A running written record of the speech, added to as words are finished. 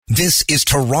This is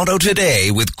Toronto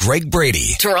Today with Greg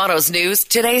Brady. Toronto's news,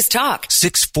 today's talk.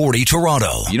 640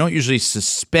 Toronto. You don't usually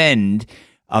suspend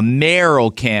a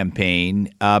mayoral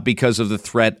campaign because of the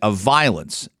threat of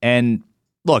violence. And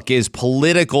look, is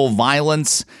political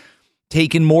violence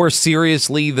taken more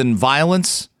seriously than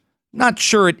violence? Not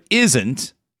sure it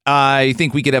isn't. I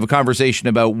think we could have a conversation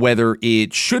about whether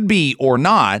it should be or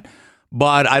not,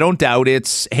 but I don't doubt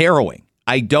it's harrowing.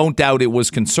 I don't doubt it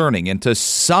was concerning. And to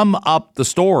sum up the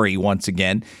story once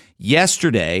again,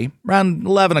 yesterday, around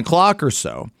 11 o'clock or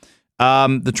so,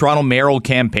 the Toronto mayoral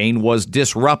campaign was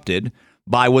disrupted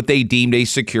by what they deemed a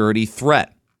security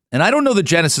threat. And I don't know the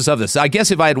genesis of this. I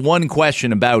guess if I had one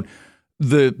question about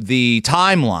the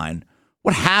timeline,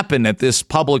 what happened at this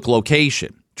public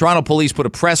location? Toronto police put a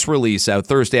press release out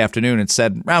Thursday afternoon and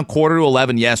said around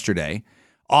 11:15 yesterday,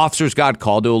 officers got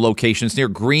called to a location near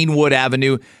Greenwood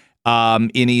Avenue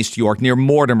in East York, near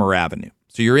Mortimer Avenue.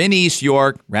 So you're in East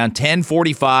York, around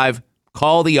 10:45,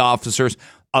 call the officers.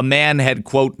 A man had,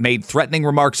 quote, made threatening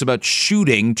remarks about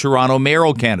shooting Toronto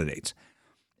mayoral candidates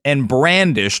and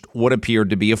brandished what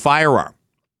appeared to be a firearm.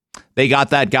 They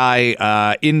got that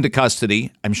guy into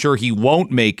custody. I'm sure he won't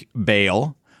make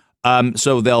bail.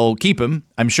 So they'll keep him,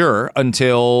 I'm sure,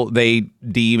 until they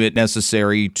deem it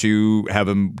necessary to have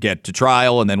him get to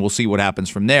trial, and then we'll see what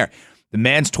happens from there. The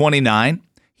man's 29.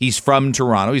 He's from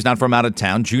Toronto. He's not from out of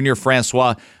town. Junior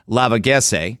Francois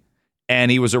Lavagesse,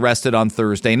 and he was arrested on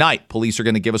Thursday night. Police are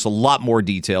going to give us a lot more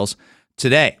details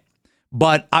today.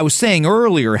 But I was saying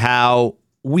earlier how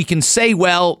we can say,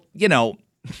 well, you know,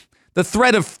 the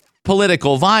threat of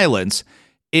political violence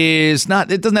it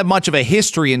doesn't have much of a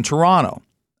history in Toronto.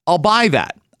 I'll buy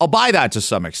that. I'll buy that to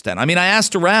some extent. I mean, I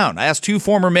asked around. I asked two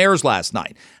former mayors last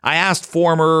night. I asked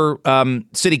former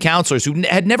city councilors who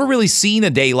had never really seen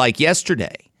a day like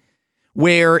yesterday,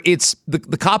 where it's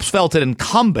the cops felt it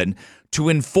incumbent to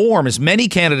inform as many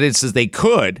candidates as they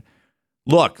could.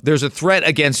 Look, there's a threat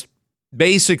against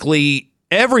basically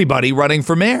everybody running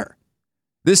for mayor.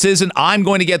 This isn't, I'm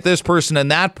going to get this person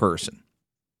and that person.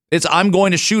 It's, I'm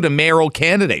going to shoot a mayoral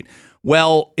candidate.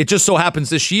 Well, it just so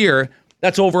happens this year,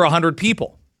 that's over 100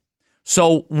 people.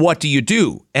 So what do you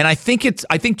do? And I think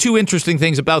two interesting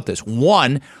things about this.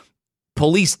 One,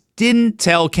 police didn't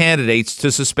tell candidates to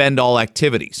suspend all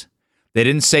activities. They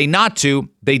didn't say not to.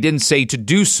 They didn't say to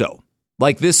do so.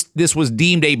 Like this was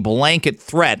deemed a blanket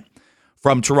threat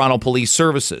from Toronto Police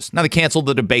Services. Now, they canceled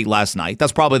the debate last night.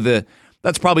 That's probably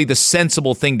the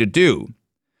sensible thing to do.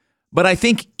 But I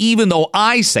think even though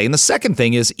I say, and the second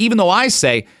thing is, even though I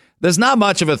say there's not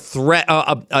much of a threat,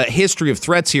 a history of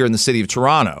threats here in the city of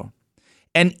Toronto,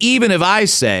 and even if I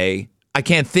say I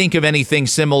can't think of anything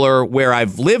similar where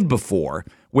I've lived before,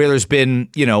 where there's been,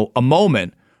 you know, a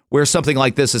moment where something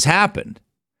like this has happened,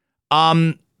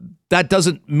 that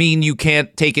doesn't mean you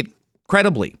can't take it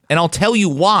credibly. And I'll tell you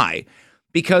why.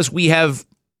 Because we have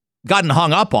gotten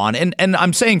hung up on, and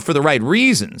I'm saying for the right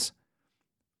reasons,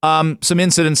 some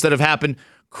incidents that have happened.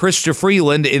 Chrystia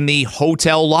Freeland in the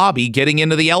hotel lobby getting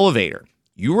into the elevator.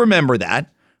 You remember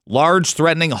that. Large,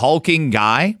 threatening, hulking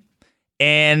guy.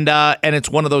 And it's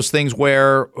one of those things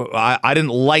where I didn't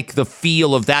like the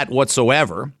feel of that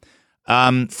whatsoever.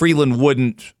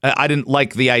 Freeland I didn't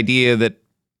like the idea that,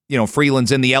 you know,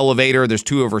 Freeland's in the elevator. There's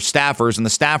two of her staffers, and the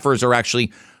staffers are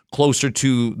actually closer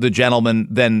to the gentleman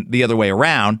than the other way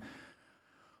around.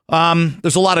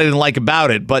 There's a lot I didn't like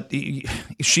about it, but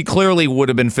she clearly would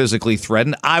have been physically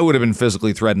threatened. I would have been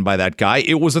physically threatened by that guy.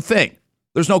 It was a thing.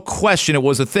 There's no question it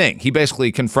was a thing. He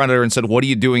basically confronted her and said, "What are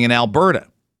you doing in Alberta?"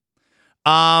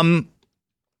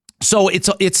 So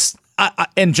it's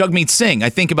and Jagmeet Singh, I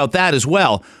think about that as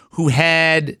well, who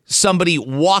had somebody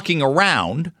walking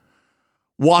around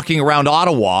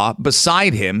Ottawa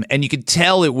beside him, and you could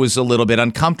tell it was a little bit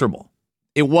uncomfortable.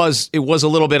 It was a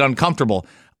little bit uncomfortable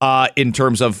in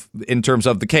terms of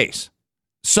the case.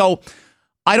 So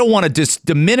I don't want to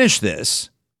diminish this,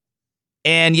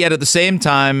 and yet at the same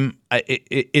time,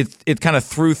 it kind of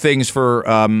threw things for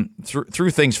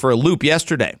a loop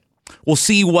yesterday. We'll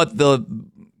see what the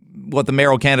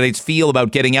mayoral candidates feel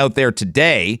about getting out there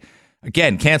today.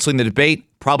 Again, canceling the debate,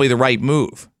 probably the right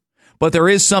move. But there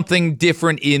is something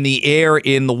different in the air,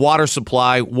 in the water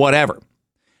supply, whatever.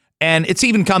 And it's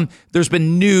even there's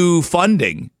been new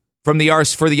funding for the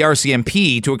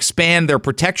RCMP to expand their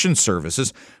protection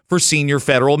services for senior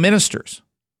federal ministers.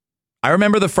 I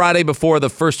remember the Friday before the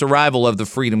first arrival of the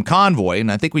Freedom Convoy,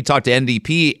 and I think we talked to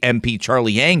NDP MP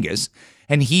Charlie Angus,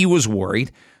 and he was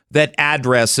worried that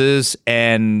addresses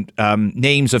and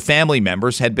names of family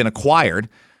members had been acquired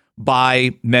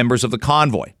by members of the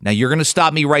convoy. Now, you're going to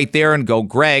stop me right there and go,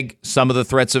 Greg, some of the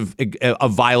threats of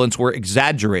violence were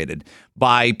exaggerated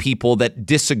by people that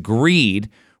disagreed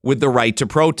with the right to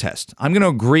protest. I'm going to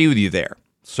agree with you there.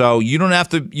 So you don't have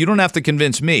to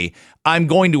convince me. I'm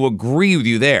going to agree with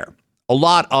you there. A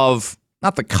lot of,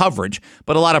 not the coverage,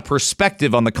 but a lot of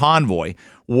perspective on the convoy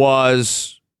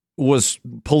was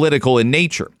political in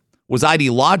nature, was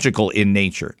ideological in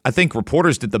nature. I think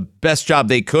reporters did the best job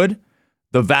they could,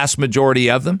 the vast majority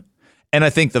of them. And I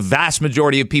think the vast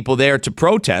majority of people there to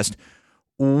protest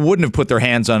wouldn't have put their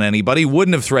hands on anybody,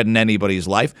 wouldn't have threatened anybody's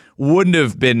life, wouldn't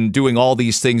have been doing all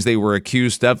these things they were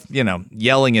accused of,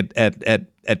 yelling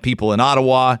at people in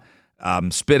Ottawa,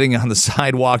 spitting on the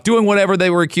sidewalk, doing whatever they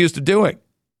were accused of doing.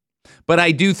 But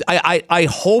I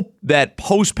hope that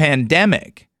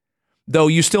post-pandemic, though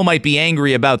you still might be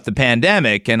angry about the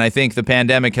pandemic, and I think the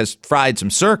pandemic has fried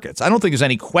some circuits. I don't think there's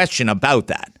any question about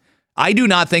that. I do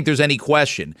not think there's any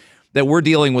question that we're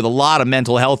dealing with a lot of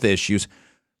mental health issues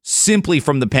simply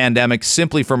from the pandemic,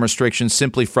 simply from restrictions,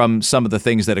 simply from some of the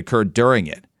things that occurred during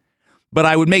it. But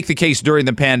I would make the case during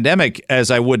the pandemic,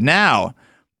 as I would now,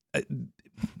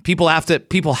 people have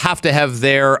to have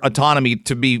their autonomy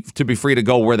to be free to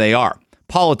go where they are.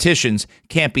 Politicians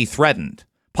can't be threatened.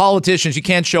 Politicians, you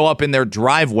can't show up in their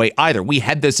driveway either. We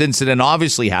had this incident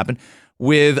obviously happen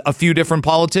with a few different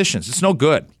politicians. It's no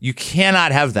good. You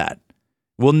cannot have that.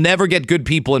 We'll never get good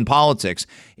people in politics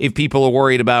if people are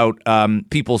worried about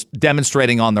people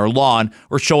demonstrating on their lawn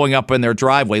or showing up in their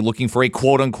driveway looking for a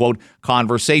quote-unquote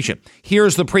conversation.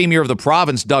 Here's the premier of the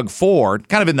province, Doug Ford,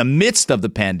 kind of in the midst of the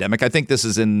pandemic. I think this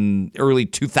is in early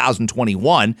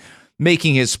 2021,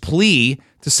 making his plea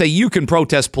to say you can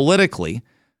protest politically,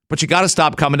 but you got to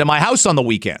stop coming to my house on the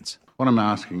weekends. What I'm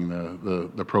asking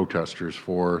the protesters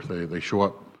for, they show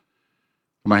up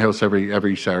at my house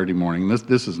every Saturday morning.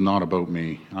 This is not about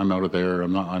me. I'm out of there.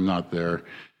 I'm not there.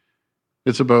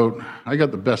 It's about, I got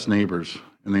the best neighbors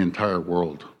in the entire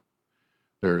world.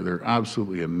 They're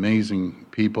absolutely amazing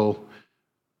people.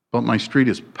 But my street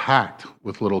is packed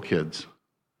with little kids.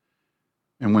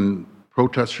 And when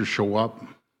protesters show up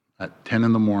at 10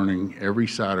 in the morning every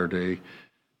Saturday,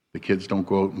 the kids don't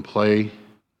go out and play,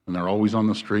 and they're always on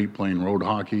the street playing road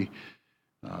hockey.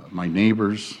 My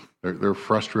neighbors, they're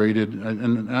frustrated.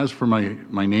 And as for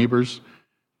my neighbors,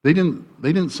 they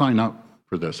didn't sign up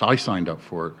for this. I signed up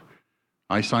for it.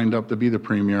 I signed up to be the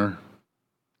premier.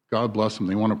 God bless them.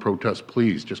 They want to protest.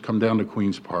 Please, just come down to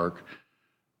Queen's Park.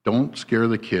 Don't scare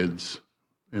the kids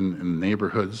in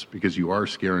neighborhoods, because you are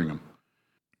scaring them.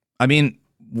 I mean,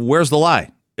 where's the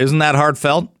lie? Isn't that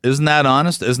heartfelt? Isn't that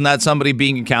honest? Isn't that somebody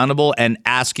being accountable and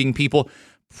asking people,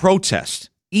 protest,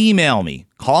 email me,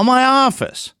 call my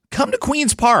office, come to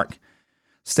Queen's Park,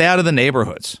 stay out of the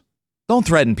neighborhoods. Don't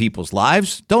threaten people's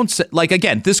lives. Don't say,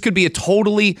 again, this could be a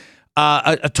totally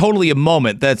a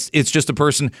moment it's just a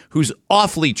person who's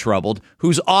awfully troubled,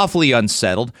 who's awfully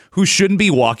unsettled, who shouldn't be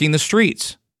walking the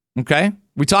streets. Okay?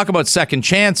 We talk about second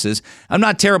chances. I'm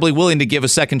not terribly willing to give a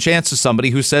second chance to somebody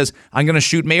who says, I'm going to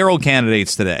shoot mayoral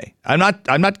candidates today. I'm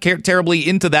not terribly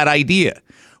into that idea.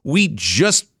 We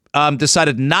just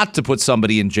decided not to put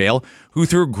somebody in jail who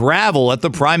threw gravel at the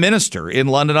Prime Minister in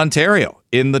London, Ontario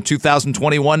in the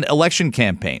 2021 election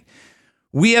campaign.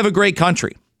 We have a great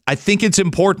country. I think it's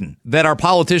important that our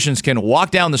politicians can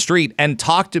walk down the street and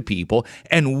talk to people,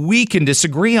 and we can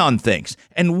disagree on things,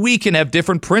 and we can have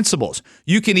different principles.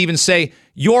 You can even say,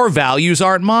 your values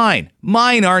aren't mine.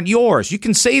 Mine aren't yours. You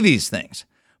can say these things.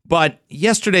 But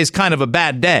yesterday's kind of a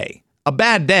bad day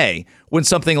when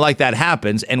something like that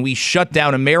happens and we shut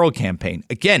down a mayoral campaign.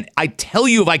 Again, I tell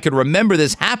you, if I could remember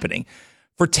this happening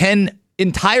for 10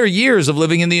 entire years of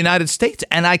living in the United States,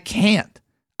 and I can't.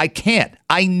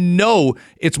 I know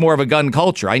it's more of a gun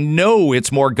culture. I know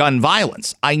it's more gun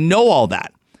violence. I know all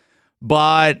that.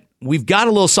 But we've got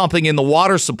a little something in the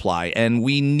water supply, and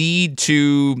we need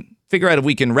to figure out if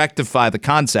we can rectify the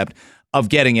concept of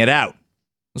getting it out.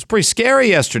 It was pretty scary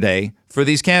yesterday for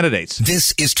these candidates.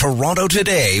 This is Toronto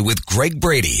Today with Greg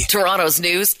Brady. Toronto's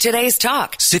news, today's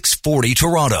talk. 640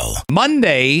 Toronto.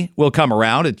 Monday will come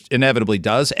around. It inevitably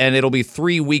does. And it'll be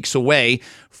 3 weeks away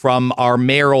from our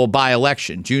mayoral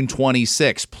by-election, June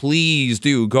 26th. Please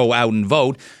do go out and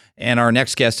vote. And our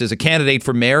next guest is a candidate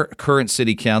for mayor, current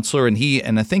city councilor.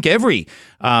 And I think every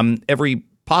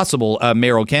possible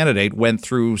mayoral candidate went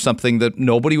through something that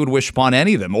nobody would wish upon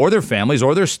any of them, or their families,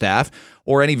 or their staff,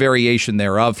 or any variation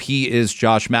thereof. He is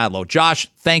Josh Matlow. Josh,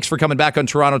 thanks for coming back on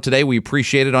Toronto Today. We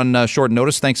appreciate it on short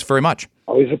notice. Thanks very much.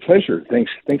 Always a pleasure.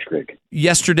 Thanks, Greg.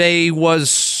 Yesterday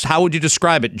was, how would you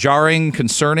describe it? Jarring,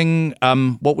 concerning?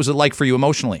 What was it like for you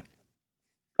emotionally?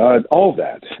 All of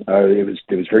that. It was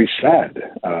very sad.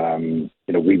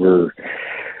 We were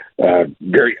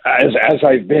very, as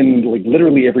I've been like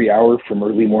literally every hour from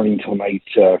early morning till night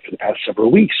for the past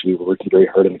several weeks. We were working very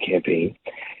hard on the campaign,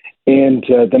 and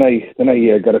then I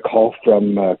got a call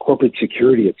from corporate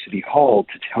security at City Hall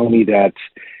to tell me that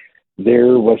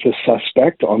there was a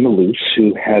suspect on the loose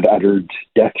who had uttered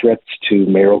death threats to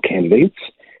mayoral candidates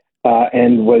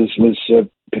and was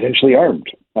potentially armed.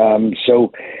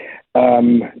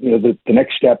 The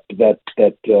next step that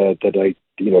I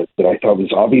thought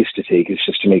was obvious to take is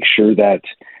just to make sure that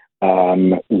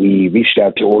we reached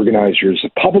out to organizers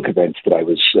of public events that I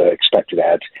was expected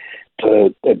at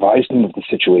to advise them of the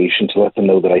situation, to let them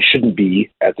know that I shouldn't be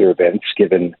at their events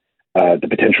given the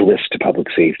potential risk to public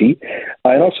safety,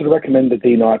 and also to recommend that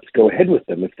they not go ahead with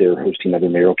them if they're hosting other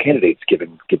mayoral candidates,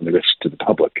 given the risk to the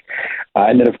public,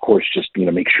 and then of course just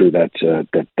make sure that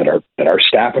our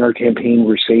staff and our campaign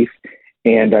were safe.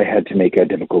 And I had to make a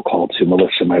difficult call to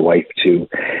Melissa, my wife, to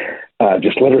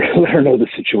just let her know the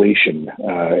situation.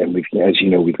 And as you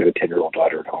know, we've got a 10-year-old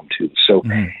daughter at home too. So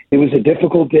It was a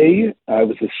difficult day. It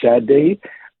was a sad day,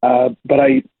 but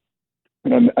I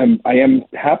am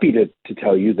happy to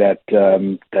tell you that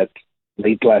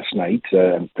late last night,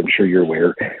 I'm sure you're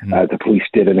aware, the police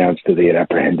did announce that they had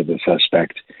apprehended the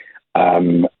suspect.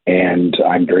 And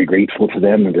I'm very grateful to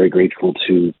them. I'm very grateful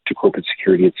to corporate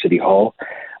security at City Hall.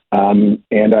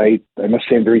 And I must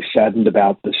say I'm very saddened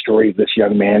about the story of this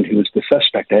young man who was the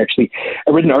suspect. I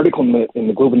read an article in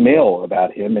the Globe and Mail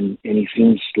about him, and he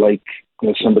seems like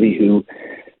somebody who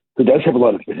does have a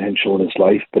lot of potential in his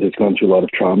life, but has gone through a lot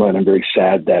of trauma. And I'm very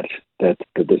sad that this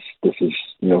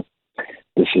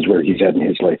is where he's at in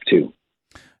his life too.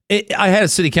 I had a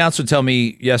city councilor tell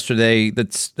me yesterday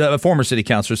that a former city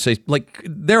councilor say, like,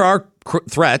 there are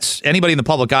threats. Anybody in the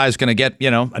public eye is going to get,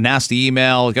 a nasty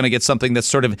email, going to get something that's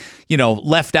sort of,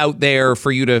 left out there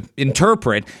for you to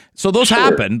interpret. So those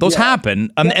happen. Those happen.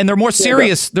 And they're more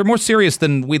serious. They're more serious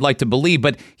than we'd like to believe.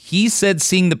 But he said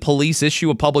seeing the police issue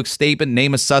a public statement,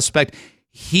 name a suspect,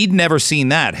 he'd never seen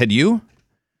that. Had you?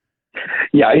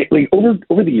 Yeah,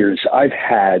 over the years, I've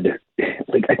had,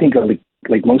 I think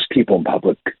like most people in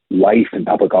public life and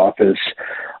public office,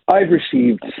 I've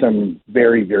received some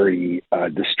very, very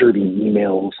disturbing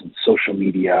emails and social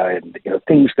media and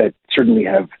things that certainly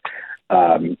have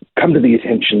come to the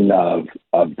attention of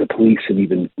the police and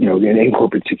even in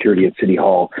corporate security at City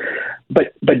Hall,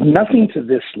 but nothing to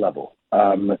this level.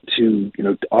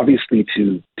 Obviously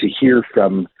to hear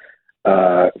from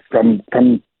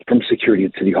security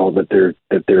at City Hall that there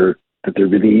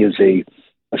really is a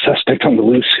suspect on the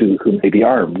loose who may be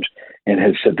armed and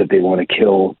has said that they want to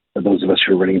kill those of us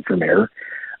who are running for mayor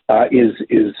is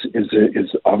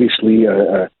obviously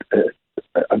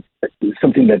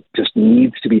something that just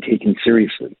needs to be taken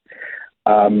seriously.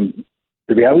 The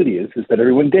reality is that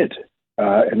everyone did,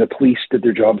 and the police did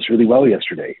their jobs really well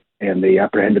yesterday, and they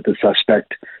apprehended the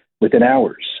suspect within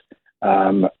hours.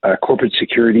 Corporate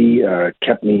security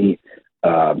kept me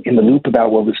in the loop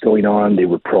about what was going on. They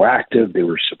were proactive. They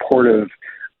were supportive.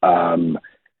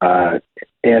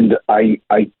 And I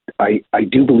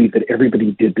do believe that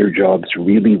everybody did their jobs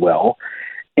really well.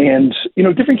 And,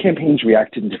 different campaigns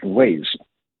reacted in different ways.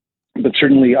 But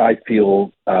certainly I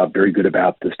feel very good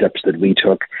about the steps that we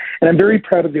took. And I'm very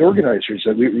proud of the organizers.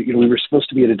 We were supposed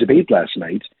to be at a debate last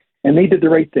night, and they did the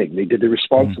right thing. They did the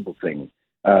responsible thing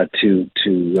to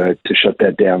shut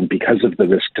that down because of the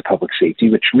risk to public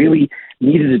safety, which really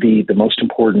needed to be the most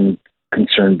important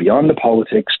concern beyond the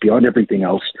politics, beyond everything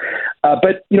else.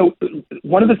 But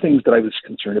one of the things that I was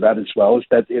concerned about as well is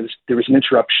that there was an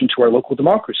interruption to our local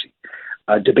democracy.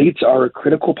 Debates are a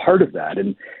critical part of that.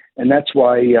 And that's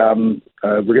why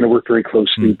we're going to work very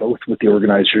closely both with the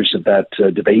organizers of that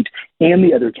debate and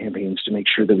the other campaigns to make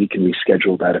sure that we can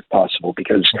reschedule that if possible,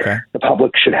 because the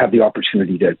public should have the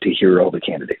opportunity to hear all the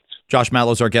candidates. Josh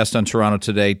Matlow is our guest on Toronto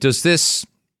Today. Does this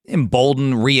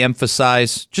embolden,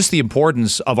 reemphasize just the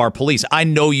importance of our police? I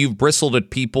know you've bristled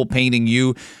at people painting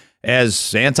you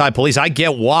as anti-police. I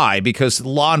get why, because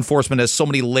law enforcement has so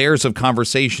many layers of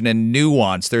conversation and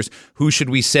nuance. There's who should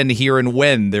we send here and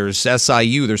when. There's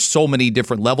SIU. There's so many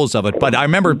different levels of it. But I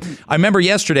remember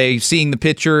yesterday seeing the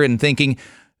picture and thinking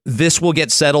this will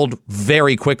get settled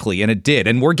very quickly, and it did.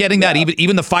 And we're getting that.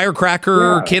 Even the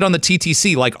firecracker kid on the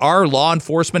TTC, like our law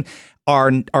enforcement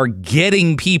are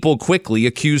getting people quickly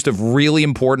accused of really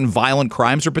important violent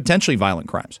crimes or potentially violent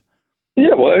crimes.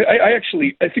 Yeah, well, I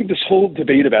think this whole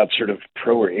debate about sort of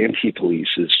pro or anti-police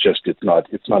is just, it's not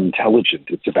intelligent.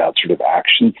 It's about sort of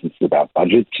actions. It's about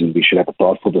budgets, and we should have a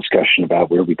thoughtful discussion about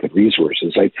where we put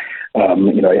resources. I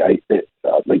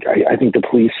think the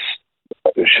police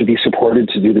should be supported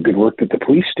to do the good work that the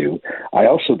police do. I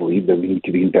also believe that we need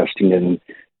to be investing in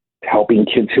helping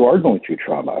kids who are going through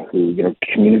trauma, who,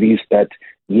 communities that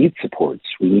need supports.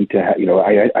 We need to have,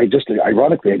 I just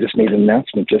made an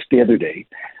announcement just the other day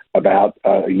about,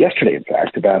 yesterday in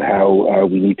fact, about how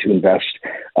we need to invest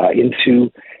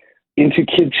into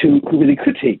kids who really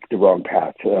could take the wrong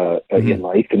path in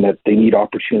life, and that they need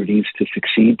opportunities to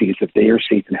succeed, because if they are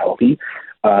safe and healthy,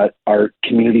 our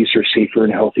communities are safer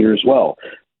and healthier as well.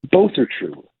 Both are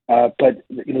true. But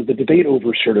the debate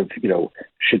over sort of,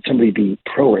 should somebody be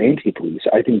pro or anti-police,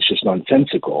 I think it's just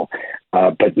nonsensical.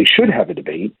 But we should have a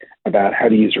debate about how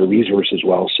to use our resources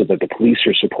well, so that the police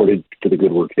are supported for the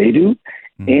good work they do,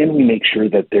 and we make sure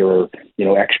that there are,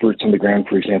 experts on the ground,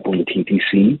 for example, in the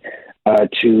TTC,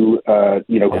 who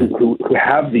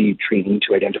have the training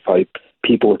to identify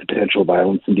people with potential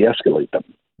violence and de-escalate them.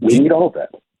 We need all of that.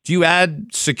 Do you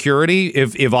add security?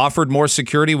 If offered more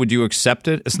security, would you accept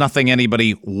it? It's nothing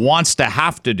anybody wants to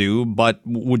have to do, but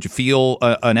would you feel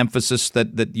an emphasis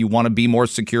that you want to be more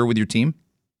secure with your team?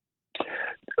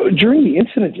 During the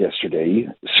incident yesterday,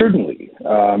 certainly,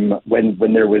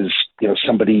 when there was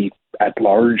somebody at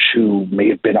large who may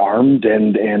have been armed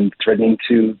and threatening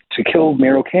to kill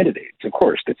mayoral candidates, of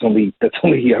course, that's only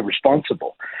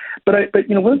responsible. But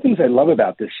one of the things I love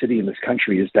about this city and this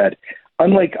country is that,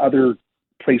 unlike other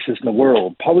places in the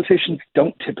world, politicians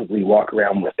don't typically walk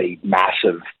around with a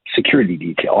massive security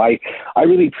detail. I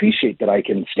really appreciate that I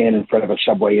can stand in front of a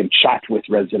subway and chat with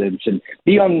residents and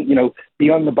be on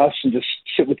the bus and just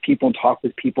sit with people and talk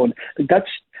with people. And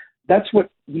that's what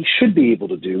we should be able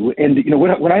to do. And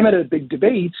when I'm at a big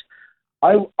debate,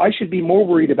 I should be more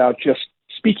worried about just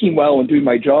speaking well and doing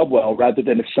my job well, rather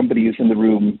than if somebody is in the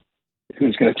room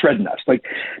who's going to threaten us.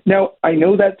 Now, I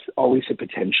know that's always a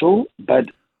potential, but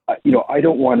I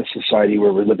don't want a society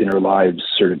where we're living our lives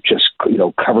sort of just,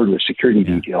 covered with security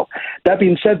detail. That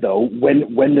being said, though,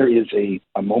 when there is a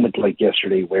moment like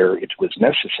yesterday where it was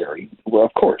necessary, well,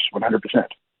 of course, 100%.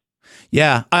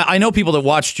 Yeah, I know people that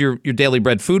watched your Daily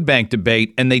Bread Food Bank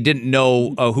debate, and they didn't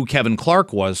know who Kevin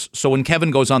Clark was. So when Kevin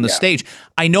goes on the stage,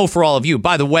 I know for all of you,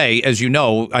 by the way, as you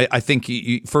know, I think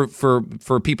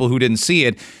for people who didn't see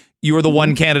it, you were the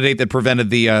one candidate that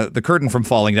prevented the curtain from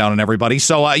falling down on everybody.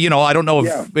 So, I don't know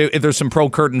if there's some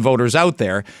pro-curtain voters out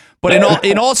there. But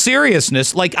in all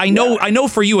seriousness, I know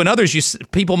for you and others,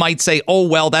 people might say, oh,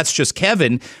 well, that's just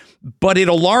Kevin. But it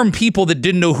alarmed people that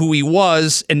didn't know who he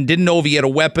was and didn't know if he had a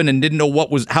weapon and didn't know what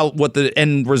the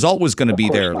end result was going to be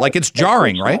there. It's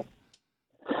jarring, right?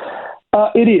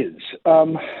 It is.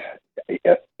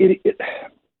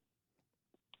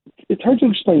 It's hard to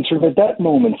explain. Sort of at that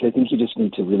moment, I think you just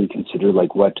need to really consider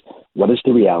what is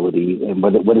the reality and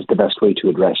what is the best way to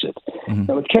address it. Mm-hmm.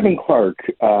 Now, with Kevin Clark,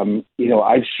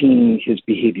 I've seen his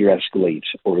behavior escalate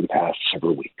over the past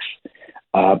several weeks,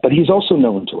 but he's also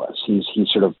known to us. He's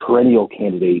sort of perennial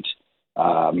candidate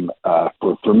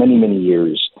for many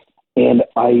years, and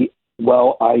I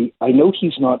know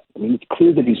he's not. I mean, it's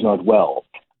clear that he's not well.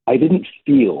 I didn't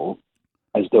feel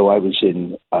as though I was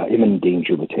in imminent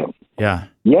danger with him. Yeah.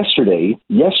 Yesterday,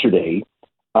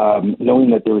 knowing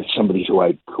that there was somebody who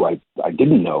I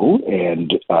didn't know,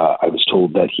 and I was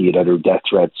told that he had uttered death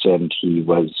threats and he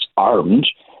was armed,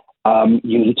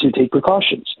 you need to take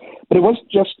precautions. But it wasn't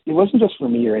just for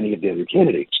me or any of the other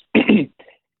candidates.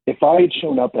 If I had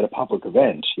shown up at a public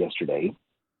event yesterday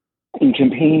and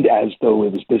campaigned as though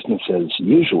it was business as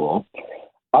usual,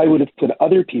 I would have put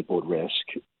other people at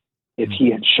risk if he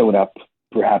had shown up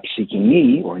perhaps seeking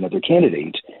me or another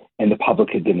candidate, and the public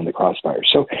had been in the crossfire.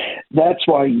 So that's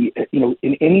why,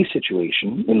 in any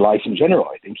situation, in life in general,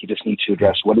 I think you just need to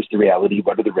address what is the reality,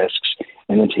 what are the risks,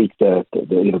 and then take the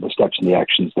steps and the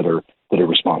actions that are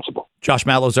responsible. Josh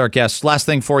Matlow's our guest. Last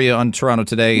thing for you on Toronto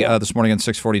Today, this morning on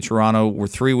 640 Toronto. We're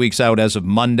 3 weeks out as of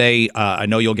Monday. I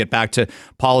know you'll get back to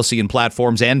policy and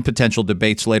platforms and potential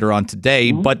debates later on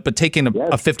today, but taking a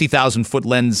 50,000-foot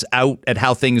lens out at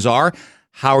how things are,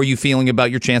 how are you feeling about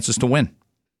your chances to win?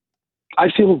 I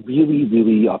feel really,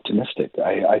 really optimistic.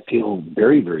 I feel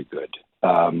very, very good.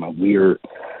 I'm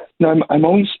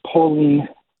always polling.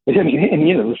 I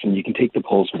mean, listen, you can take the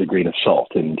polls with a grain of salt,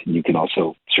 and you can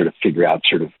also sort of figure out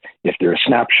sort of if they're a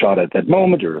snapshot at that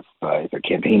moment, or if a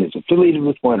campaign is affiliated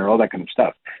with one, or all that kind of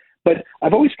stuff. But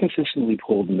I've always consistently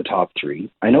polled in the top three.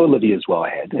 I know Olivia is well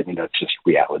ahead. I mean, that's just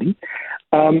reality.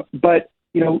 But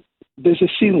there's a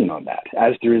ceiling on that,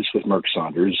 as there is with Mark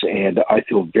Saunders, and I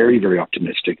feel very, very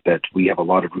optimistic that we have a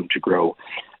lot of room to grow,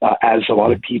 as a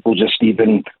lot of people just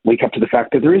even wake up to the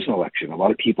fact that there is an election. A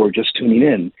lot of people are just tuning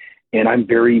in, and I'm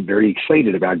very, very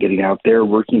excited about getting out there,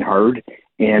 working hard,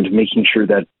 and making sure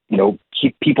that,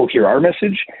 people hear our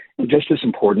message, and just as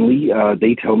importantly,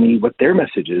 they tell me what their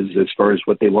message is as far as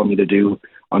what they want me to do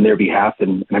on their behalf.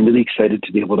 And I'm really excited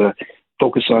to be able to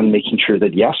focus on making sure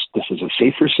that, yes, this is a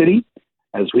safer city,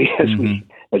 as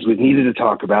we've needed to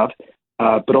talk about,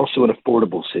 but also an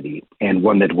affordable city and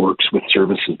one that works with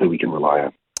services that we can rely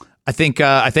on. I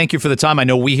thank you for the time. I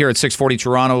know we here at 640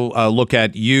 Toronto look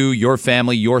at you, your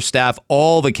family, your staff,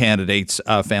 all the candidates'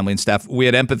 family and staff. We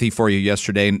had empathy for you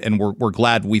yesterday, and we're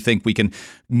glad. We think we can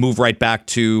move right back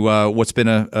to what's been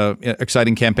a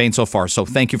exciting campaign so far. So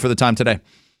thank you for the time today.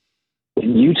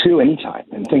 You too, anytime,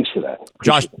 and thanks for that.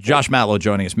 Josh Matlow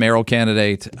joining us, mayoral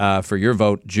candidate for your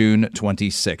vote, June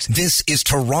 26th. This is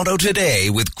Toronto Today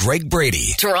with Greg Brady.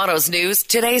 Toronto's news,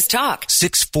 today's talk.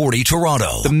 640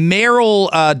 Toronto. The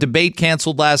mayoral debate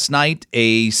canceled last night.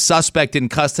 A suspect in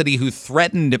custody who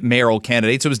threatened mayoral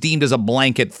candidates. It was deemed as a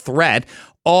blanket threat.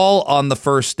 All on the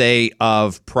first day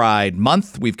of Pride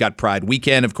Month. We've got Pride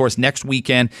Weekend, of course, next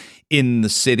weekend in the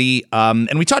city.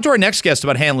 And we talked to our next guest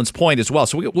about Hanlan's Point as well.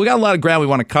 So we got a lot of ground we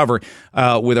want to cover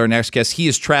with our next guest. He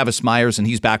is Travis Myers, and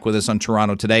he's back with us on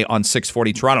Toronto Today on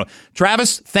 640 Toronto.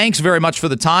 Travis, thanks very much for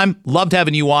the time. Loved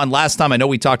having you on. Last time, I know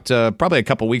we talked probably a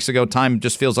couple weeks ago. Time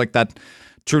just feels like that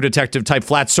True Detective type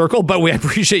flat circle, but we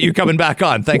appreciate you coming back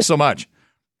on. Thanks so much.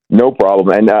 No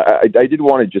problem. And I did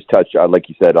want to just touch, like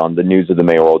you said, on the news of the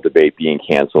mayoral debate being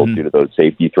canceled due to those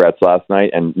safety threats last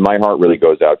night. And my heart really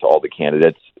goes out to all the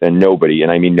candidates, and nobody,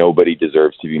 and I mean nobody,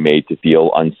 deserves to be made to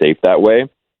feel unsafe that way.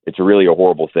 It's really a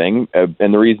horrible thing.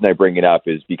 And the reason I bring it up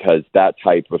is because that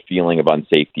type of feeling of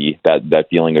unsafety, that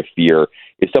feeling of fear,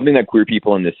 is something that queer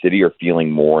people in the city are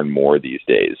feeling more and more these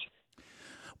days.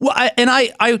 Well,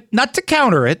 I not to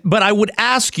counter it, but I would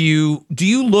ask you, do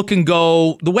you look and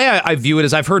go, the way I view it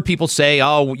is I've heard people say,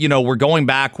 oh, we're going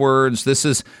backwards. This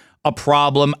is a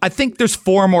problem. I think there's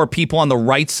far more people on the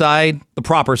right side, the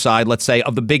proper side, let's say,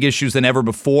 of the big issues than ever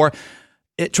before.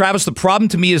 Travis, the problem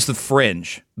to me is the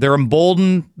fringe. They're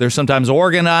emboldened. They're sometimes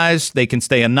organized. They can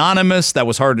stay anonymous. That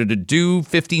was harder to do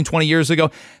 15, 20 years ago.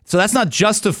 So that's not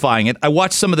justifying it. I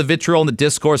watched some of the vitriol and the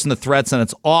discourse and the threats, and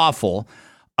it's awful.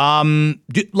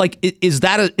 Is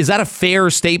that a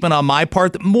fair statement on my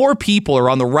part that more people are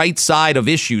on the right side of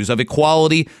issues of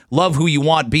equality, love who you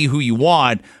want, be who you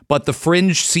want, but the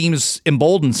fringe seems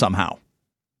emboldened somehow?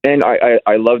 And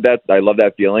I love that. I love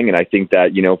that feeling. And I think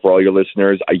that, for all your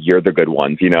listeners, you're the good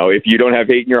ones. If you don't have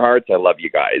hate in your hearts, I love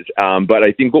you guys. But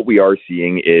I think what we are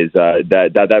seeing is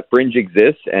that fringe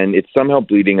exists, and it's somehow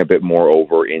bleeding a bit more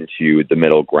over into the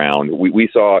middle ground. We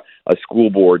saw a school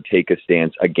board take a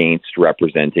stance against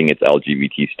representing its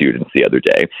LGBT students the other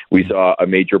day. We saw a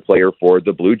major player for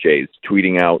the Blue Jays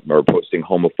tweeting out or posting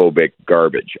homophobic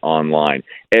garbage online.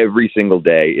 Every single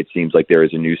day, it seems like there is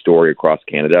a new story across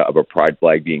Canada of a pride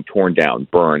flag being torn down,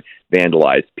 burned,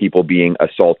 vandalized, people being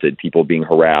assaulted, people being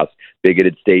harassed,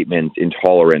 bigoted statements,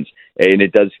 intolerance. And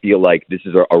it does feel like this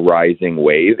is a rising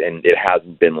wave, and it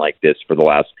hasn't been like this for the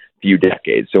last few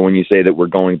decades. So when you say that we're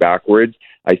going backwards,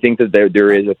 I think that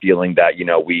there is a feeling that,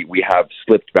 we have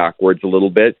slipped backwards a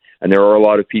little bit. And there are a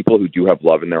lot of people who do have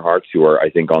love in their hearts who are, I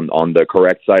think, on the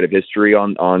correct side of history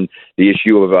on the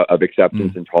issue of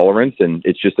acceptance and tolerance. And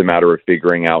it's just a matter of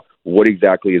figuring out what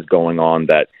exactly is going on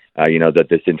that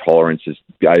this intolerance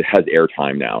has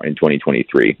airtime now in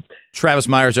 2023. Travis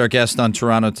Myers, our guest on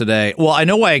Toronto Today. Well, I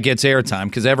know why it gets airtime,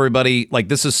 because everybody,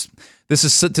 this is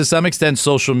to some extent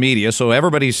social media, so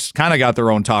everybody's kind of got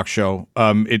their own talk show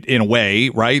in a way,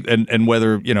 right? And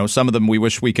whether, some of them we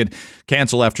wish we could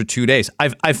cancel after 2 days.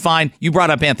 I find, you brought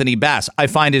up Anthony Bass, I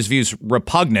find his views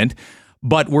repugnant,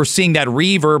 but we're seeing that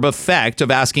reverb effect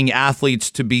of asking athletes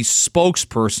to be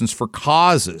spokespersons for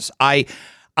causes.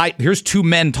 Here's two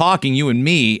men talking, you and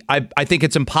me. I think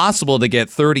it's impossible to get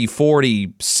 30,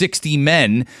 40, 60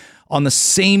 men on the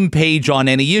same page on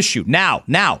any issue. Now,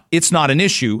 it's not an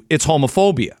issue. It's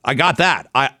homophobia. I got that.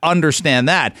 I understand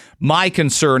that. My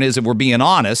concern is, if we're being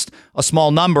honest, a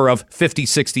small number of 50,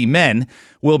 60 men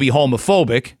will be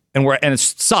homophobic, and it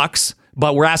sucks,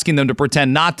 but we're asking them to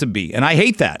pretend not to be. And I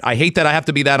hate that. I hate that I have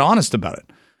to be that honest about it.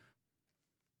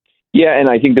 Yeah, and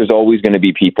I think there's always going to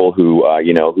be people who,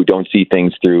 who don't see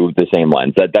things through the same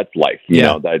lens. That's life.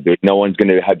 No one's going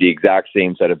to have the exact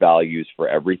same set of values for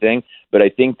everything. But I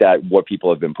think that what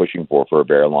people have been pushing for a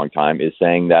very long time is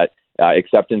saying that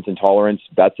acceptance and tolerance,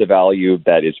 that's a value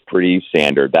that is pretty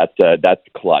standard. That's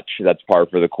clutch. That's par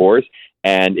for the course.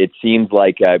 And it seems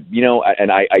like,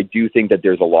 and I do think that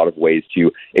there's a lot of ways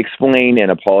to explain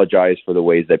and apologize for the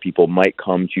ways that people might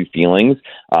come to feelings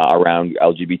around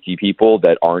LGBT people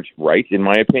that aren't right, in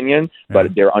my opinion,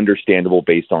 but they're understandable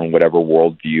based on whatever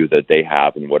worldview that they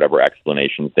have and whatever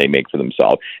explanations they make for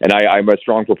themselves. And I'm a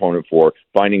strong proponent for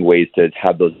finding ways to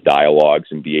have those dialogues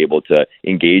and be able to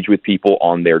engage with people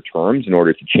on their terms in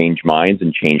order to change minds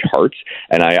and change hearts.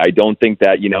 And I don't think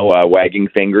that, wagging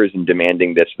fingers and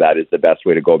demanding that is the best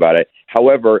way to go about it.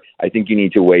 However, I think you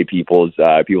need to weigh people's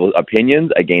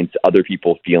opinions against other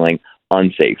people feeling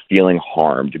unsafe, feeling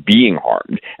harmed, being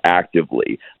harmed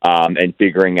actively, and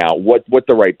figuring out what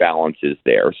the right balance is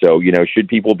there. So, should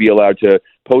people be allowed to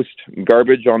post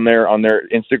garbage on their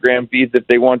Instagram feeds if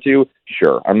they want to?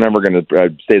 Sure. I'm never going to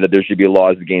say that there should be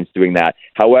laws against doing that.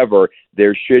 However,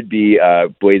 there should be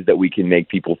ways that we can make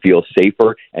people feel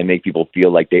safer and make people feel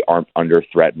like they aren't under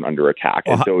threat and under attack.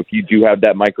 And so if you do have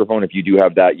that microphone, if you do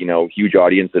have that, huge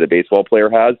audience that a baseball player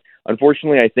has,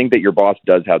 unfortunately, I think that your boss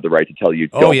does have the right to tell you.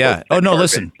 Oh, yeah. Oh, no,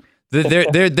 listen.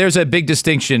 There's a big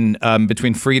distinction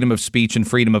between freedom of speech and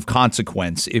freedom of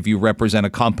consequence if you represent a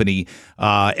company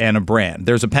and a brand.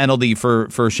 There's a penalty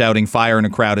for shouting fire in a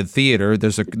crowded theater.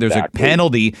 There's a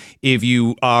penalty if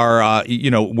you are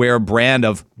wear a brand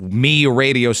of me, a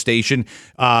radio station,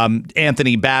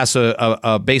 Anthony Bass,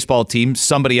 a baseball team,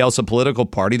 somebody else, a political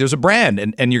party. There's a brand,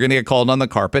 and you're going to get called on the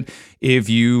carpet if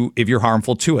you're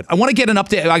harmful to it. I want to get an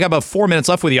update. I got about 4 minutes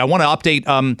left with you. I want to update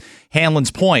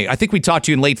Hanlan's point. I think we talked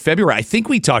to you in late February. I think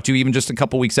we talked to you even just a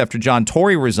couple weeks after John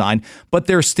Tory resigned, but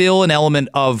there's still an element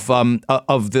of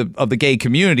the gay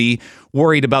community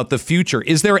worried about the future.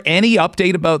 Is there any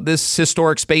update about this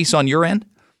historic space on your end?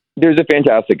 There's a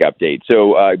fantastic update.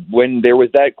 So when there was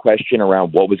that question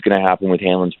around what was going to happen with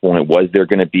Hanlan's Point, was there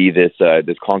going to be this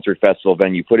concert festival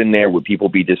venue put in there? Would people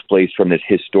be displaced from this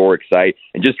historic site?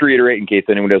 And just to reiterate, in case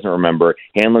anyone doesn't remember,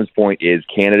 Hanlan's Point is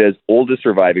Canada's oldest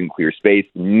surviving queer space,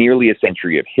 nearly a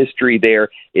century of history there.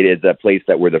 It is a place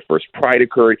where the first Pride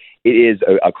occurred. It is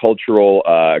a cultural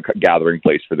gathering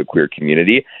place for the queer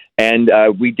community. And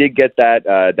we did get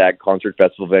that concert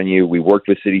festival venue. We worked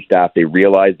with city staff. They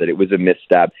realized that it was a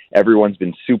misstep. Everyone's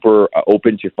been super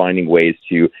open to finding ways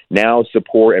to now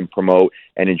support and promote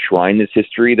and enshrine this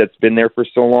history that's been there for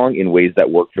so long in ways that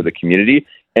work for the community.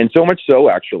 And so much so,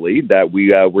 actually, that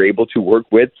we were able to work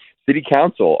with City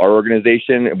Council, our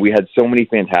organization. We had so many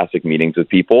fantastic meetings with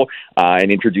people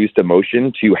and introduced a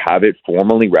motion to have it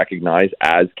formally recognized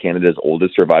as Canada's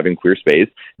oldest surviving queer space.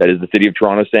 That is the City of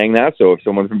Toronto saying that. So if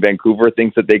someone from Vancouver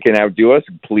thinks that they can outdo us,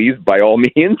 please, by all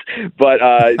means. But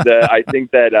I think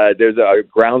that there's a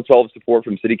groundswell of support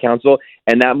from City Council,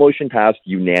 and that motion passed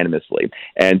unanimously.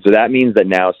 And so that means that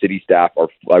now city staff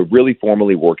are really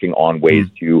formally working on ways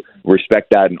to respect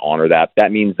that and honor that.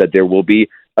 That means that there will be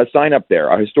a sign up there,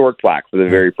 a historic plaque for the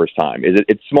very first time.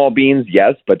 It's small beans,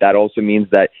 yes, but that also means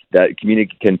that the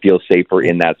community can feel safer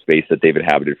in that space that they've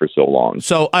inhabited for so long.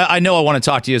 So I know I want to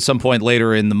talk to you at some point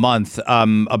later in the month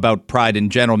about Pride in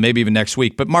general, maybe even next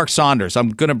week. But Mark Saunders, I'm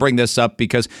going to bring this up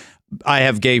because I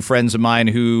have gay friends of mine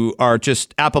who are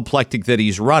just apoplectic that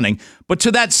he's running. But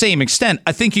to that same extent,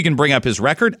 I think you can bring up his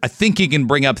record. I think you can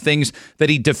bring up things that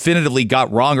he definitively got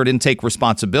wrong or didn't take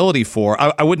responsibility for.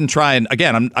 I wouldn't try and,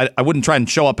 again, I wouldn't try and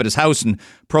show up at his house and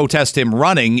protest him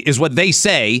running, is what they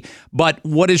say. But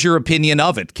what is your opinion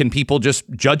of it? Can people just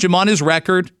judge him on his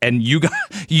record? And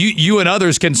you and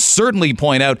others can certainly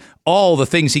point out all the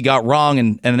things he got wrong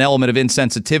and an element of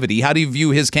insensitivity. How do you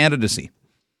view his candidacy?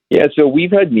 Yeah, so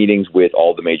we've had meetings with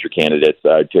all the major candidates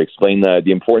to explain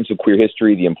the importance of queer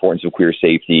history, the importance of queer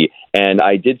safety. And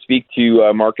I did speak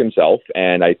to Mark himself,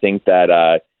 and I think that,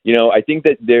 I think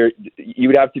that you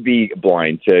would have to be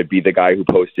blind to be the guy who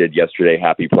posted yesterday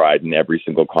Happy Pride, and every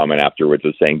single comment afterwards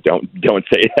was saying, don't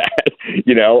say that,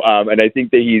 and I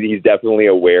think that he's definitely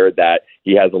aware that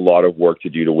he has a lot of work to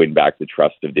do to win back the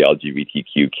trust of the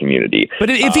LGBTQ community. But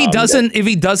if he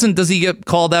doesn't, does he get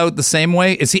called out the same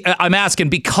way? I'm asking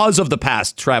because of the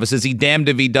past, Travis. Is he damned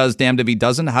if he does, damned if he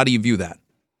doesn't? How do you view that?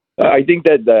 I think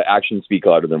that the actions speak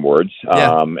louder than words.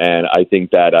 Yeah. And I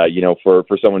think that,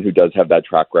 for someone who does have that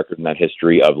track record and that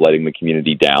history of letting the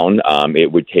community down,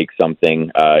 it would take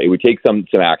something, it would take some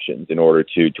actions in order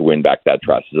to win back that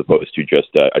trust as opposed to just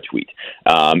a tweet.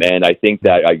 And I think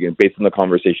that, based on the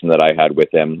conversation that I had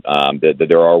with him, that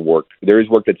there is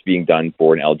work that's being done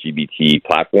for an LGBT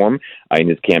platform in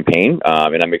his campaign.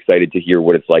 And I'm excited to hear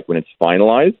what it's like when it's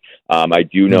finalized. I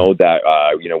do know that,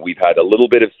 we've had a little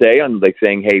bit of say on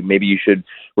saying, hey, maybe you should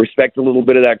respect a little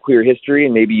bit of that queer history,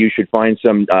 and maybe you should find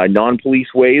some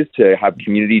non-police ways to have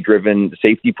community-driven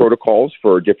safety protocols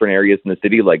for different areas in the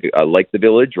city, like the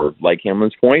Village or like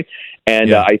Hamlin's Point.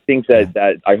 And I think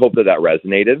that I hope that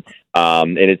resonated.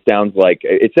 And it sounds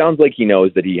like he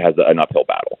knows that he has an uphill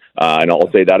battle. And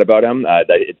I'll say that about him. That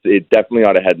it's definitely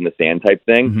not a head in the sand type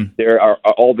thing. Mm-hmm. There are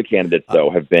all the candidates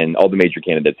all the major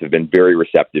candidates have been very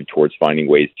receptive towards finding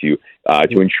ways to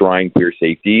enshrine queer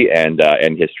safety and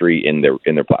history in their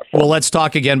platform. Well, let's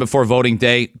talk again before voting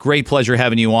day. Great pleasure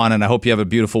having you on, and I hope you have a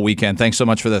beautiful weekend. Thanks so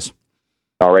much for this.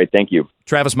 All right, thank you.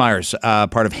 Travis Myers,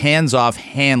 part of Hands Off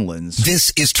Hanlan's.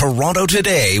 This is Toronto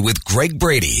Today with Greg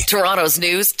Brady. Toronto's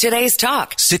news, today's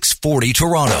talk. 640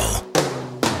 Toronto.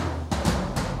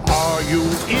 Are you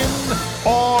in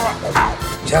or out?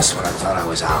 Just when I thought I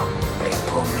was out, they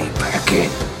pulled me back in.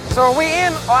 So are we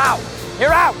in or out?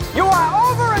 You're out. You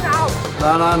are over and out.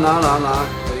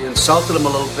 No. You insulted him a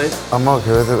little bit. I'm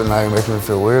okay with it, but now you're making me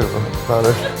feel weird about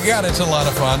it. God, it's a lot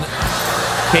of fun.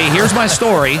 Okay, here's my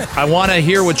story. I want to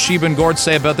hear what Sheba and Gord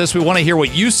say about this. We want to hear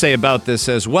what you say about this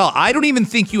as well. I don't even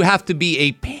think you have to be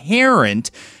a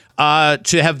parent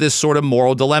to have this sort of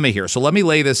moral dilemma here. So let me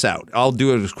lay this out. I'll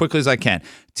do it as quickly as I can.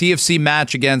 TFC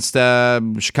match against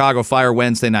Chicago Fire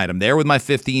Wednesday night. I'm there with my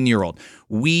 15-year-old.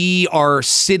 We are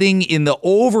sitting in the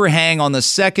overhang on the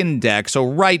second deck, so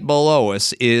right below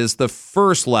us is the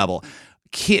first level.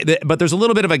 But there's a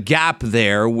little bit of a gap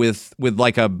there with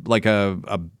like a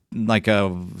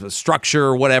structure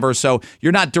or whatever, so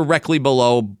you're not directly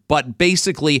below, but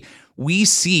basically we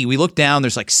look down,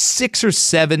 there's like 6 or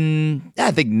 7,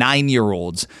 I think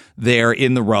 9-year-olds there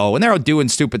in the row, and they're out doing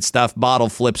stupid stuff, bottle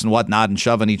flips and whatnot, and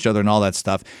shoving each other and all that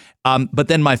stuff. But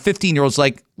then my 15-year-old's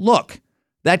like, look,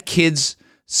 that kid's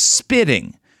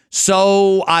spitting.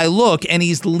 So I look, and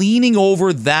he's leaning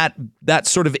over that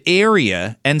sort of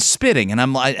area and spitting, and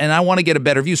I want to get a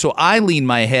better view. So I lean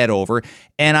my head over,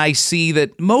 and I see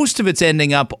that most of it's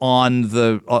ending up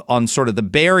on sort of the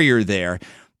barrier there,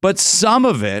 but some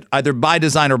of it, either by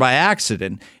design or by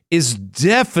accident, is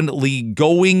definitely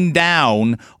going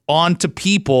down onto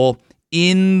people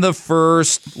in the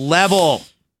first level.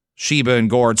 Sheba and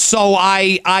Gord. So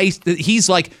he's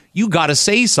like, you got to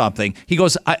say something. He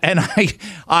goes,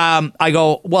 I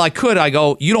go, well, I could. I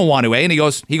go, you don't want to, eh? And he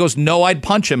goes, no, I'd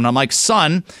punch him. And I'm like,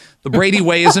 son, the Brady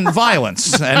way isn't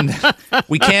violence, and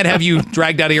we can't have you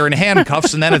dragged out of here in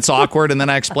handcuffs, and then it's awkward, and then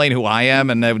I explain who I am,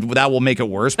 and that will make it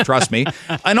worse, trust me,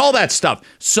 and all that stuff.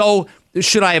 So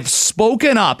should I have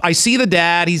spoken up? I see the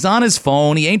dad. He's on his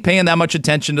phone. He ain't paying that much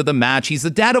attention to the match. He's the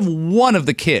dad of one of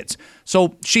the kids.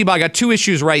 So, Sheba, I got 2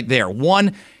 issues right there.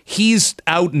 1, he's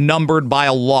outnumbered by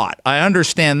a lot. I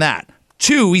understand that.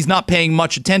 2, he's not paying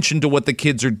much attention to what the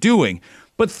kids are doing.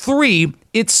 But 3,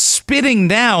 it's spitting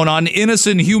down on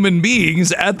innocent human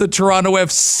beings at the Toronto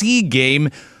FC game.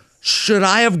 Should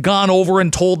I have gone over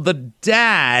and told the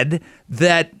dad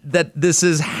that this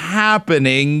is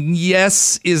happening?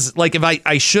 Yes, is like if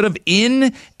I should have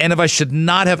in, and if I should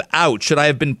not have out. Should I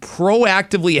have been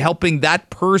proactively helping that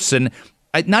person,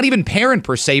 not even parent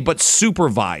per se, but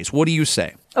supervise? What do you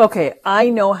say? Okay, I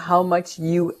know how much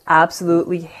you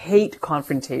absolutely hate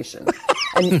confrontation.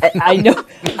 And I know.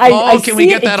 Can we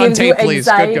get that on tape, please?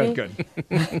 Good.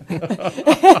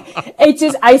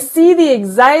 I see the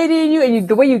anxiety in you, and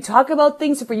the way you talk about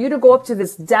things. So for you to go up to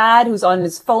this dad who's on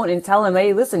his phone and tell him,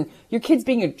 hey, listen, your kid's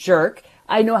being a jerk,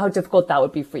 I know how difficult that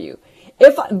would be for you.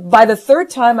 If by the 3rd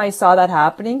time I saw that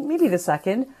happening, maybe the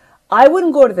 2nd, I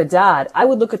wouldn't go to the dad. I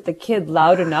would look at the kid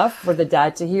loud enough for the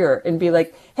dad to hear and be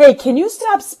like, hey, can you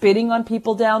stop spitting on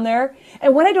people down there?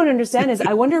 And what I don't understand is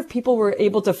I wonder if people were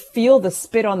able to feel the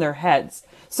spit on their heads.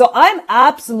 So I'm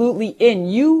absolutely in.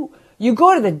 You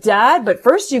go to the dad, but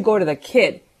first you go to the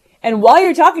kid. And while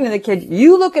you're talking to the kid,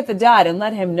 you look at the dad and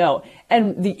let him know.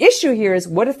 And the issue here is,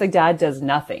 what if the dad does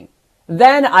nothing?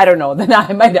 Then I don't know. Then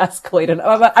I might escalate it.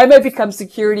 I might become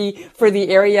security for the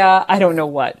area. I don't know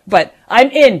what, but I'm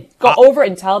in. Go over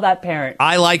and tell that parent.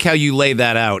 I like how you lay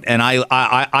that out, and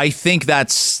I think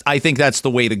that's the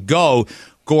way to go.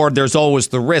 Gord, there's always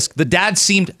the risk. The dad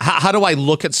seemed. How do I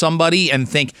look at somebody and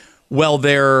think, well,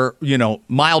 they're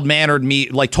mild-mannered,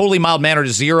 like totally mild-mannered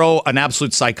is 0, an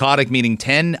absolute psychotic meaning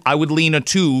 10. I would lean a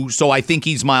 2, so I think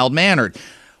he's mild-mannered.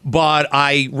 But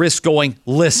I risk going,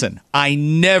 listen, I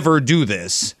never do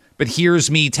this, but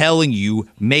here's me telling you,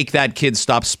 make that kid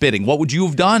stop spitting. What would you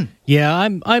have done? Yeah,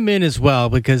 I'm in as well,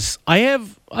 because I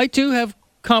do have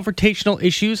confrontational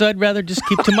issues. I'd rather just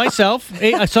keep to myself.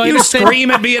 So you scream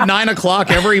at me at 9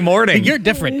 o'clock every morning. You're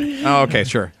different. Oh, okay,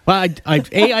 sure. Well,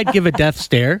 I'd give a death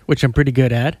stare, which I'm pretty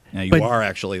good at. Yeah, you are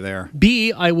actually there.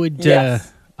 B, I would...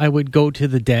 Yes. I would go to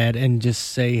the dad and just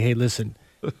say, hey, listen.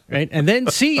 Right. And then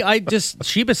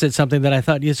Sheba said something that I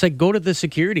thought, you said, go to the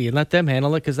security and let them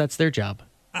handle it because that's their job.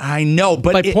 I know,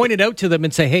 but point it out to them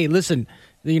and say, hey, listen,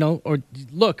 or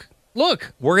look.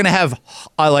 We're going to have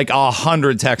like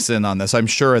 100 texts in on this. I'm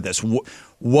sure of this.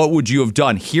 What would you have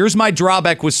done? Here's my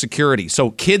drawback with security.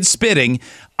 So kid spitting,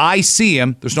 I see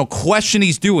him. There's no question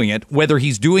he's doing it. Whether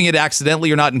he's doing it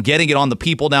accidentally or not and getting it on the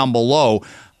people down below,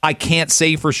 I can't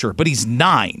say for sure. But he's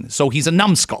 9, so he's a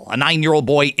numbskull. A 9-year-old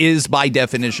boy is, by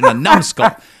definition, a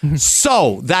numbskull.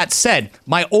 So, that said,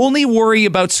 my only worry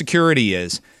about security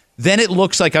is then it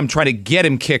looks like I'm trying to get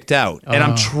him kicked out. And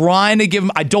I'm trying to give him...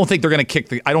 I don't think they're going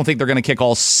to kick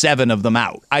all 7 of them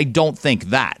out. I don't think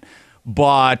that.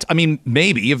 But, I mean,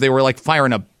 maybe if they were like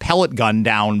firing a pellet gun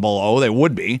down below, they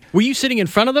would be. Were you sitting in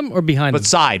front of them or behind them?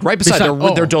 Beside, right beside.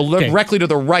 They're directly to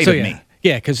the right of me.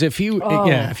 Yeah, because if you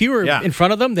were in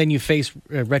front of them, then you face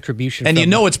retribution. And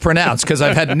it's pronounced because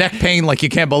I've had neck pain like you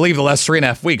can't believe the last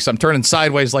 3.5 weeks. I'm turning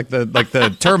sideways like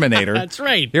the Terminator. That's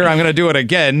right. Here, I'm going to do it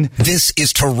again. This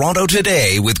is Toronto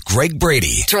Today with Greg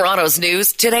Brady. Toronto's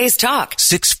news, today's talk.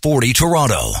 640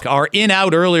 Toronto. Our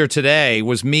in-out earlier today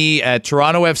was me at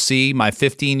Toronto FC. My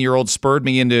 15-year-old spurred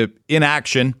me into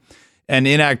inaction and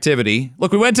inactivity.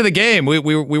 Look, we went to the game. We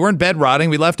weren't bed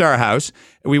rotting. We left our house.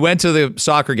 We went to the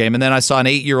soccer game, and then I saw an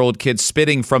 8-year-old kid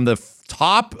spitting from the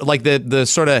top, like the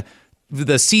sort of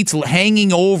the seats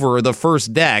hanging over the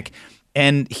first deck,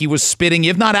 and he was spitting,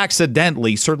 if not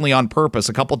accidentally, certainly on purpose,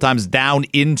 a couple times down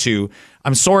into,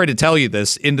 I'm sorry to tell you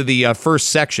this, into the first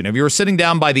section. If you were sitting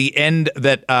down by the end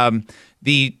that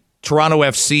the Toronto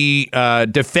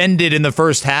FC defended in the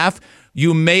first half,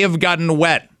 you may have gotten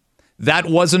wet. That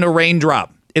wasn't a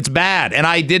raindrop. It's bad, and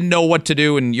I didn't know what to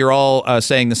do, and you're all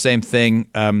saying the same thing.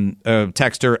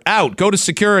 Texter, out, go to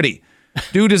security.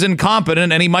 Dude is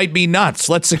incompetent, and he might be nuts.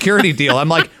 Let's security deal. I'm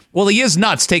like, well, he is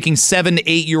nuts taking 7,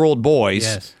 8-year-old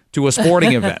boys to a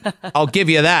sporting event. I'll give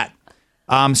you that.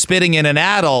 Spitting in an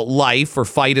adult life or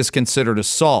fight is considered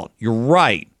assault. You're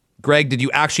right. Greg, did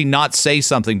you actually not say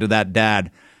something to that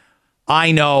dad?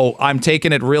 I know, I'm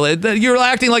taking it really. You're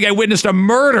acting like I witnessed a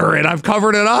murder and I've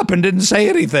covered it up and didn't say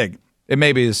anything. It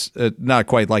maybe is not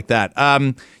quite like that.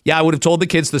 I would have told the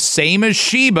kids the same as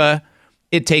Sheba,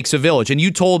 it takes a village. And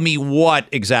you told me what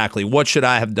exactly? What should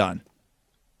I have done?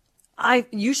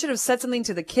 You should have said something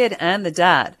to the kid and the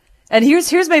dad. And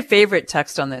here's my favorite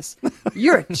text on this.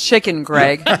 You're a chicken,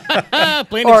 Greg.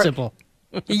 Plain and simple.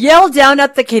 Yell down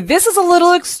at the kid. This is a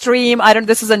little extreme.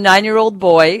 This is a 9-year-old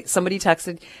boy. Somebody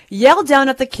texted. Yell down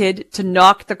at the kid to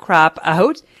knock the crap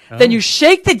out. Oh. Then you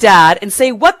shake the dad and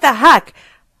say, what the heck?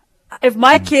 If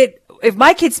my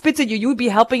kid spits at you, you would be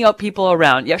helping out people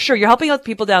around. Yeah, sure. You're helping out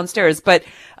people downstairs. But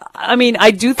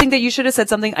I do think that you should have said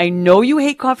something. I know you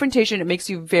hate confrontation. It makes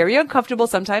you very uncomfortable.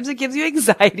 Sometimes it gives you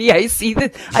anxiety. I see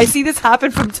this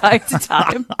happen from time to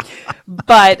time.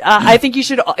 But I think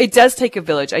it does take a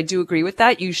village. I do agree with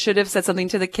that. You should have said something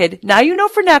to the kid. Now you know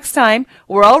for next time.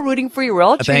 We're all rooting for you. We're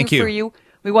all cheering for you.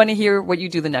 We want to hear what you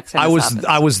do the next time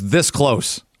I was this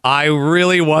close. I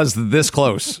really was this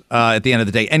close at the end of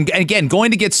the day. And again, going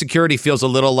to get security feels a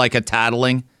little like a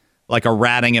tattling, like a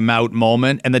ratting him out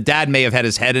moment. And the dad may have had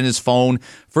his head in his phone.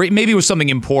 Maybe it was something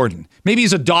important. Maybe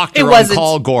he's a doctor on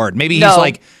call, Gord. Maybe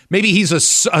he's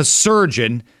a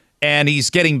surgeon and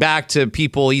he's getting back to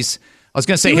people. I was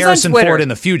going to say Harrison Ford in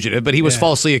The Fugitive, but he was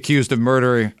falsely accused of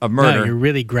murder. No, you're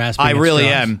really grasping. I really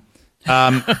am.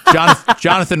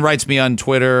 Jonathan writes me on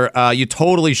Twitter, you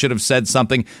totally should have said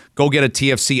something. Go get a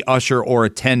TFC usher or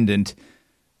attendant.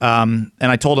 And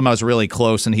I told him I was really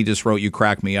close, and he just wrote, you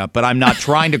crack me up. But I'm not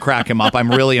trying to crack him up.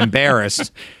 I'm really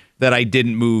embarrassed that I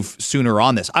didn't move sooner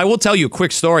on this. I will tell you a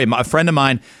quick story. A friend of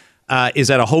mine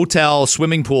is at a hotel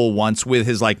swimming pool once with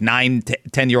his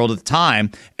 10-year-old at the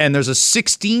time, and there's a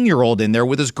 16-year-old in there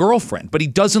with his girlfriend. But he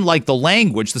doesn't like the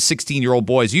language the 16-year-old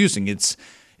boy is using. It's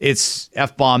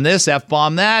F-bomb this,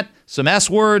 F-bomb that, some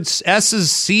S words,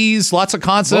 S's, C's, lots of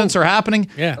consonants are happening.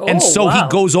 Yeah. And he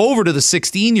goes over to the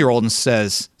 16-year-old and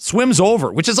says, swims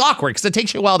over, which is awkward because it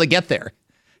takes you a while to get there.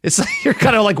 It's like you're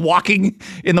kind of like walking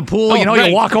in the pool.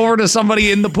 You walk over to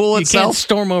somebody in the pool itself. You can't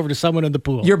storm over to someone in the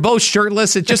pool. You're both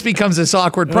shirtless. It just becomes this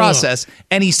awkward process.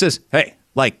 And he says, hey,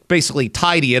 basically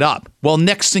tidy it up. Well,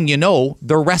 next thing you know,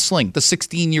 they're wrestling. The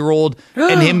 16-year-old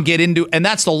and him get into, and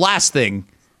that's the last thing.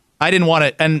 I didn't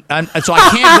want to, and so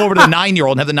I can't go over to the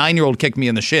 9-year-old and have the 9-year-old kick me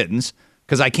in the shins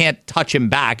because I can't touch him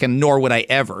back, and nor would I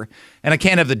ever. And I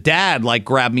can't have the dad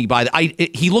grab me by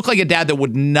he looked like a dad that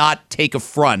would not take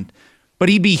affront, but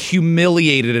he'd be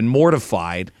humiliated and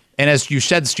mortified. And as you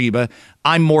said, Sheba,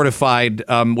 I'm mortified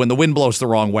when the wind blows the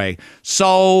wrong way.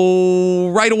 So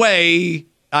right away,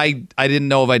 didn't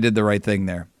know if I did the right thing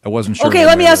there. I wasn't sure. Okay,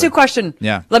 let me ask you a question.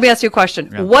 Yeah. Let me ask you a question.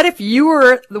 Yeah. What if you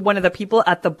were one of the people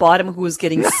at the bottom who was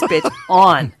getting spit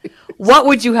on? What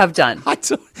would you have done?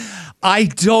 I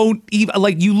don't even,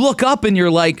 like, you look up and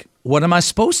you're like, what am I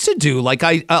supposed to do? Like,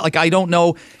 I don't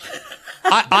know.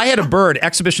 I had a bird,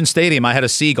 Exhibition Stadium. I had a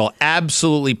seagull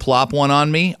absolutely plop one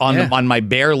on me on my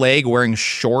bare leg wearing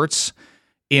shorts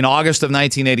in August of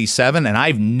 1987, and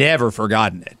I've never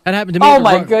forgotten it. That happened to me. Oh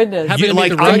my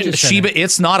goodness! Sheba,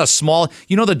 it's not a small.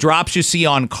 You know the drops you see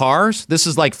on cars? This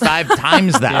is like 5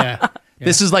 times that. Yeah.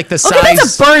 This is like the size. Okay,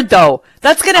 that's a bird, though.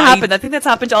 That's going to happen. I think that's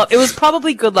happened to all. It was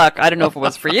probably good luck. I don't know if it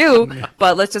was for you,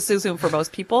 but let's just assume for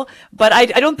most people. But I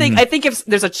don't think. I think if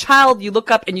there's a child, you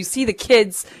look up and you see the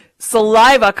kid's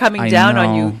saliva coming down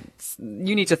on you.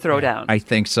 You need to throw down. I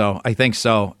think so.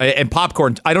 And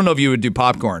popcorn. I don't know if you would do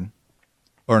popcorn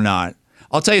or not.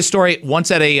 I'll tell you a story.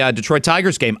 Once at a Detroit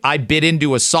Tigers game, I bit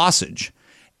into a sausage,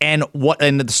 and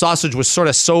the sausage was sort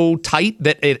of so tight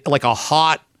that it, like a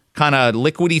hot kind of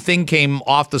liquidy thing, came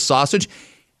off the sausage.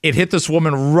 It hit this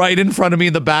woman right in front of me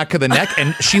in the back of the neck,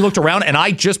 and she looked around, and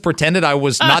I just pretended I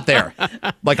was not there.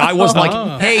 Like I wasn't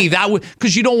like, hey, that was,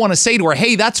 because you don't want to say to her,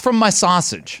 hey, that's from my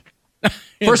sausage.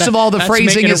 First of all, the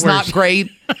phrasing is not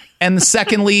great, and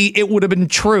secondly, it would have been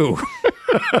true.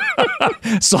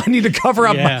 So I need to cover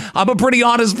up. I'm a pretty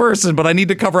honest person, but I need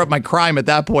to cover up my crime at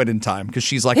that point in time, because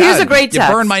she's like, here's a great text.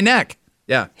 You burned my neck.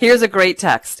 Yeah. Here's a great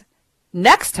text.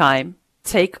 Next time,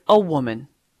 take a woman.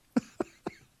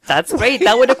 That's great.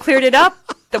 That would have cleared it up.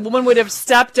 The woman would have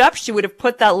stepped up. She would have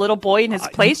put that little boy in his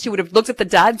place. She would have looked at the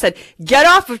dad and said, get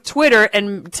off of Twitter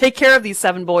and take care of these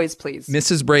 7 boys, please.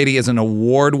 Mrs. Brady is an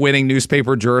award-winning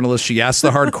newspaper journalist. She asks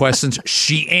the hard questions.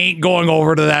 She ain't going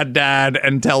over to that dad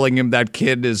and telling him that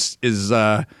kid is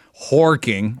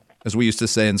horking, as we used to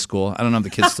say in school. I don't know if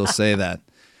the kids still say that.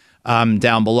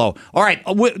 Down below. All right.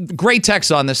 Great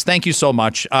text on this. Thank you so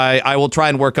much. I will try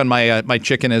and work on my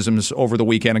chickenisms over the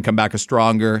weekend and come back a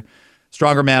stronger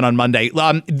man on Monday.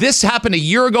 This happened a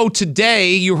year ago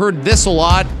today. You heard this a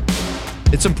lot.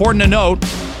 It's important to note.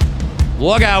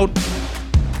 Look out.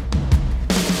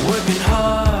 Working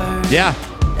hard. Yeah.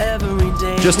 Every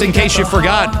day. Just in case you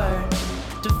forgot.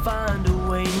 To find a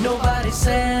way. Nobody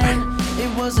said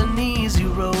it was an easy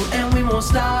road, and we won't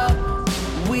stop.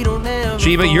 We don't ever.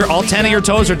 Sheba, all 10 of your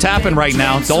toes are tapping right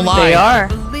now. Don't lie. They are.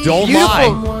 Don't Beautiful,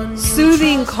 lie.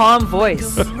 Soothing, calm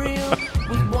voice.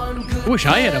 I wish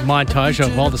I had a montage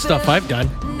of all the stuff I've done.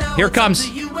 Here it comes.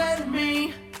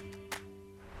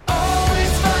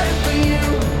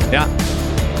 Yeah.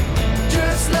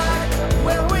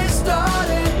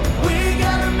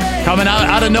 Coming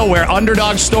out of nowhere,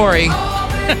 underdog story.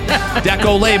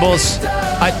 Deco labels.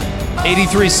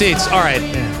 83 seats. All right.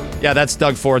 Yeah, that's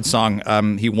Doug Ford's song.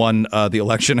 He won the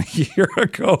election a year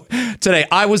ago today.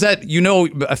 I was at,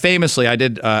 famously, I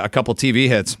did a couple TV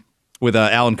hits with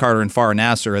Alan Carter and Farah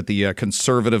Nasser at the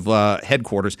conservative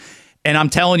headquarters. And I'm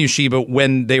telling you, Sheba,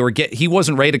 when they were he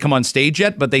wasn't ready to come on stage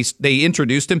yet, but they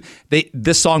introduced him.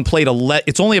 This song played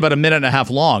it's only about a minute and a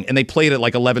half long, and they played it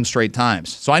like 11 straight times.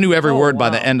 So I knew every word by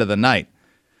the end of the night.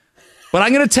 But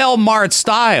I'm going to tell Mart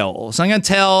Stiles. I'm going to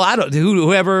tell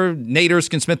whoever, Nate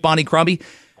Erskine Smith, Bonnie Crombie,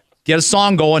 get a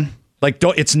song going.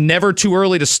 It's never too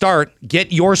early to start.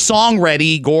 Get your song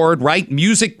ready, Gord, right?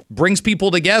 Music brings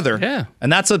people together. Yeah.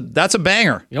 And that's a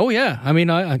banger. Oh, yeah. I mean,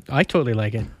 I totally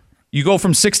like it. You go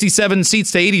from 67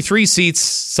 seats to 83 seats.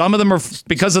 Some of them are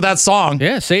because of that song.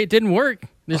 Yeah, say it didn't work.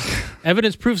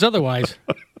 Evidence proves otherwise.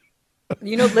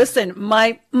 Listen,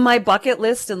 my bucket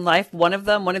list in life, one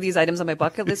of these items on my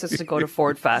bucket list is to go to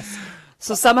Ford Fest.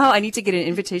 So somehow I need to get an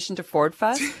invitation to Ford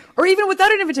Fest, or even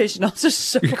without an invitation, I'll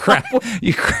just show up.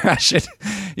 You crash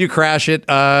it.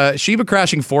 Sheba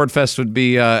crashing Ford Fest would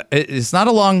be. It's not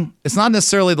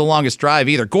necessarily the longest drive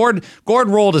either. Gord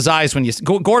rolled his eyes when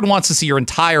Gord wants to see your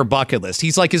entire bucket list.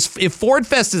 He's like, if Ford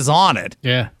Fest is on it,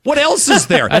 yeah. What else is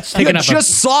there? You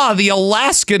just saw the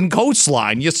Alaskan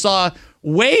coastline. You saw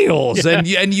Wales, and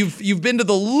you've been to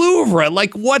the Louvre.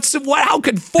 Like, how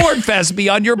could Ford Fest be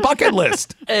on your bucket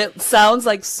list? It sounds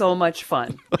like so much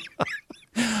fun.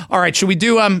 All right, should we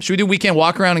do weekend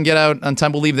walk around and get out on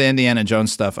time? We'll leave the Indiana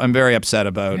Jones stuff. I'm very upset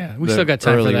about we still got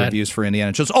time early for that. reviews for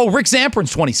Indiana Jones. Oh, Rick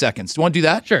Zamperin's 20 seconds. Do you want to do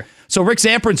that? Sure. So Rick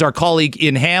Zamperin's our colleague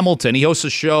in Hamilton. He hosts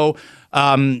a show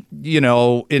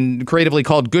creatively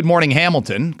called Good Morning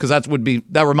Hamilton, because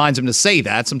that reminds him to say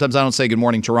that. Sometimes I don't say Good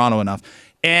Morning Toronto enough.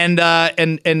 And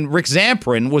Rick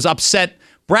Zamperin was upset.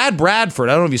 Brad Bradford,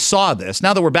 I don't know if you saw this.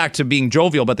 Now that we're back to being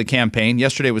jovial about the campaign,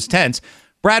 yesterday was tense.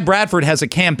 Brad Bradford has a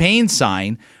campaign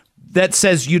sign that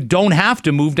says you don't have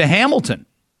to move to Hamilton.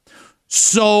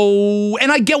 So,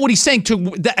 and I get what he's saying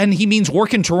and he means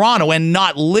work in Toronto and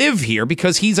not live here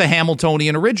because he's a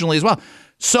Hamiltonian originally as well.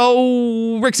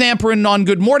 So Rick Zamperin on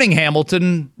Good Morning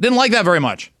Hamilton didn't like that very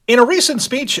much. In a recent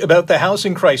speech about the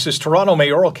housing crisis, Toronto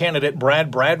mayoral candidate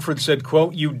Brad Bradford said,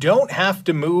 quote, "You don't have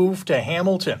to move to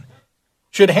Hamilton."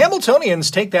 Should Hamiltonians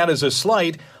take that as a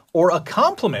slight or a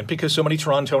compliment because so many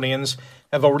Torontonians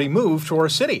have already moved to our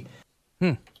city?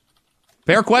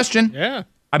 Fair question. Yeah.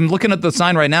 I'm looking at the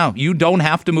sign right now. You don't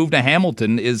have to move to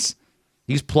Hamilton. He's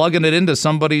plugging it into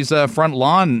somebody's front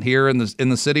lawn here in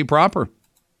the city proper.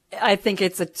 I think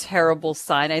it's a terrible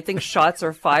sign. I think shots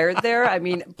are fired there. I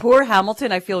mean, poor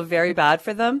Hamilton. I feel very bad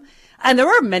for them. And there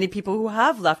are many people who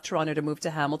have left Toronto to move to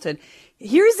Hamilton.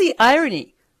 Here's the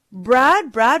irony.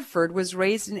 Brad Bradford was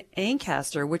raised in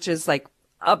Ancaster, which is like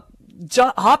a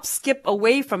hop, skip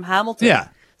away from Hamilton. Yeah.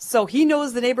 So he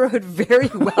knows the neighborhood very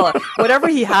well. Whatever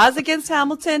he has against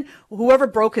Hamilton, whoever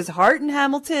broke his heart in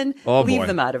Hamilton, leave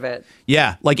them out of it.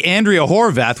 Yeah, like Andrea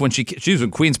Horvath, when she was in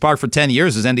Queen's Park for 10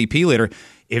 years as NDP leader,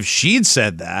 if she'd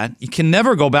said that, you can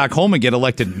never go back home and get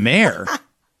elected mayor.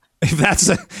 If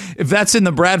that's in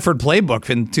the Bradford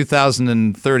playbook in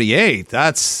 2038,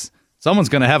 someone's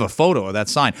going to have a photo of that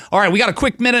sign. All right, we got a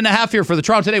quick minute and a half here for the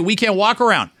Toronto Today Weekend Walk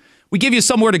Around. We give you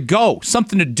somewhere to go,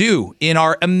 something to do in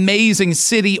our amazing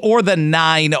city, or the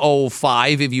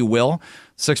 905, if you will.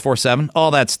 647, all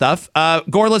that stuff.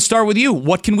 Gord, let's start with you.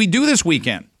 What can we do this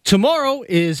weekend? Tomorrow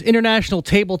is International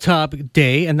Tabletop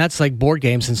Day, and that's like board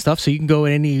games and stuff. So you can go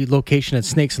at any location at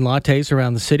Snakes and Lattes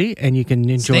around the city, and you can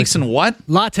enjoy Snakes and what?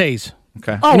 Lattes.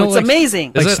 Okay. Oh, it's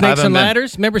amazing. Like Snakes and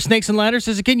Ladders. Remember Snakes and Ladders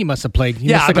as a kid? You must have played.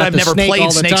 Yeah, but I've never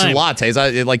played Snakes and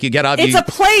Lattes. Like you get up. It's a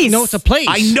place. No, it's a place.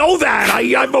 I know that.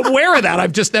 I'm aware of that.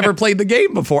 I've just never played the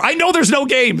game before. I know there's no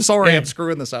game. Sorry, I'm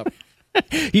screwing this up.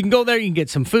 You can go there. You can get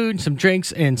some food, some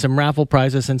drinks, and some raffle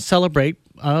prizes and celebrate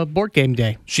board game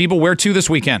day. Sheba, where to this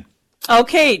weekend?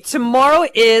 Okay, tomorrow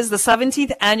is the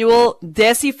 17th annual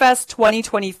Desi Fest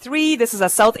 2023. This is a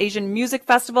South Asian music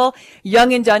festival,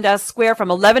 Yonge and Dundas Square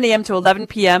from 11 a.m. to 11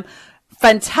 p.m.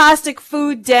 Fantastic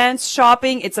food, dance,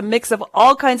 shopping. It's a mix of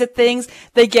all kinds of things.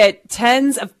 They get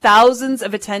tens of thousands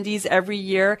of attendees every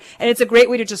year. And it's a great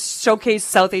way to just showcase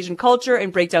South Asian culture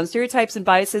and break down stereotypes and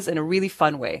biases in a really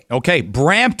fun way. Okay,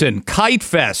 Brampton, Kite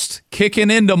Fest,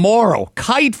 kicking in tomorrow.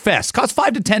 Kite Fest, costs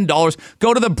 $5 to $10.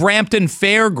 Go to the Brampton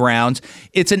Fairgrounds.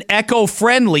 It's an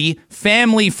eco-friendly,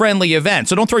 family-friendly event.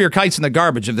 So don't throw your kites in the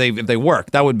garbage if they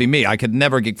work. That would be me. I could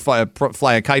never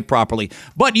fly a kite properly.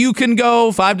 But you can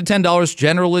go $5 to $10.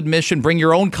 General admission, bring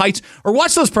your own kites, or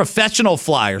watch those professional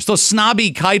flyers, those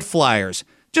snobby kite flyers.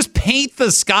 Just paint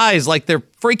the skies like they're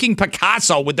freaking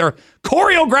Picasso with their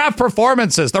choreographed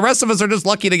performances. The rest of us are just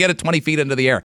lucky to get it 20 feet into the air.